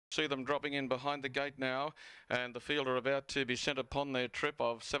See them dropping in behind the gate now, and the field are about to be sent upon their trip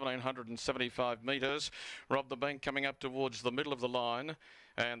of 1,775 metres. Rob the Bank coming up towards the middle of the line,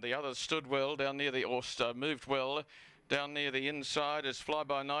 and the others stood well down near the, or moved well. Down near the inside is Fly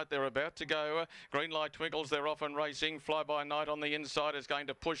By Night. They're about to go. Green light twinkles. They're off and racing. Fly By Night on the inside is going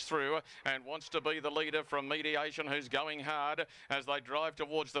to push through and wants to be the leader from Mediation, who's going hard as they drive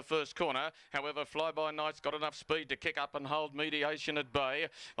towards the first corner. However, Fly By Night's got enough speed to kick up and hold Mediation at bay.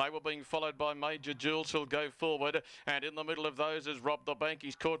 They were being followed by Major Jules, who'll go forward. And in the middle of those is Rob the Bank.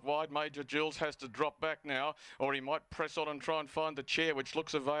 He's caught wide. Major Jules has to drop back now, or he might press on and try and find the chair, which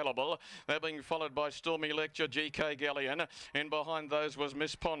looks available. They're being followed by Stormy Lecture, GK Galleon. In behind those was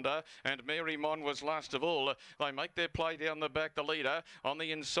Miss Ponder, and Mary Mon was last of all. They make their play down the back. The leader on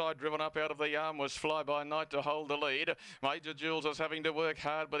the inside, driven up out of the arm, was Fly By Night to hold the lead. Major Jules is having to work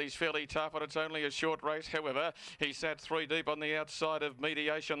hard, but he's fairly tough, and it's only a short race. However, he sat 3 deep on the outside of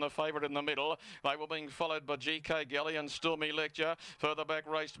Mediation, the favourite in the middle. They were being followed by GK Galleon, Stormy Lecture. Further back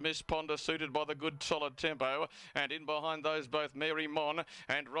raced Miss Ponder, suited by the good solid tempo. And in behind those, both Mary Mon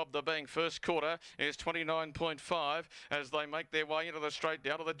and Rob the Bank. First quarter is 29.5 as they make their way into the straight,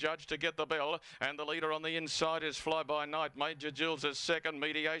 down to the judge to get the bell. And the leader on the inside is Fly By Night. Major Jules is second.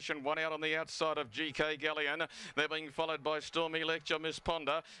 Mediation one out on the outside of GK Galleon. They're being followed by Stormy Lecture, Miss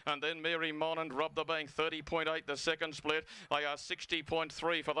Ponder, and then Mary Mon and Rob the Bank. 30.8 the second split. They are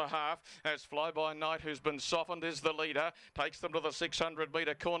 60.3 for the half, as Fly By Night, who's been softened, is the leader. Takes them to the 600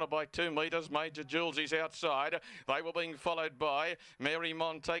 metre corner by 2 metres. Major Jules is outside. They were being followed by Mary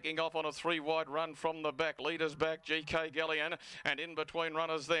Mon, taking off on a 3-wide run from the back. Leaders back, GK Galleon, and in between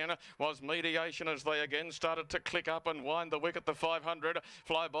runners then was Mediation, as they again started to click up and wind the wicket. The 500.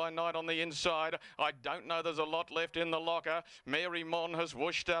 Fly By Night on the inside. I don't know, there's a lot left in the locker. Mary Mon has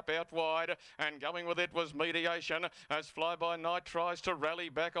whooshed up out wide, and going with it was Mediation, as Fly By Night tries to rally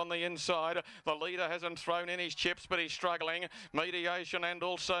back on the inside. The leader hasn't thrown in his chips, but he's struggling. Mediation and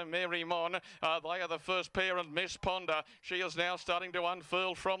also Mary Mon, they are the first pair, and Miss Ponder, she is now starting to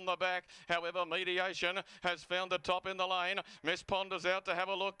unfurl from the back. However, Mediation has found the top in the lane. Miss Ponder's out to have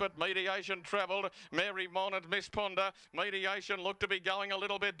a look, but Mediation travelled. Mary Mon and Miss Ponder. Mediation looked to be going a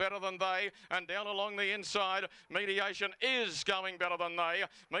little bit better than they, and down along the inside, Mediation is going better than they.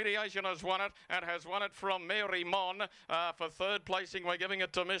 Mediation has won it, and has won it from Mary Mon. For third placing, we're giving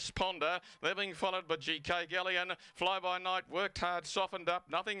it to Miss Ponder. They're being followed by GK Galleon. Fly By Night worked hard, softened up,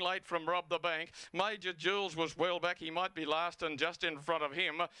 nothing late from Rob the Bank. Major Jules was well back. He might be last, and just in front of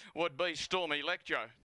him would be Stormy Lecture.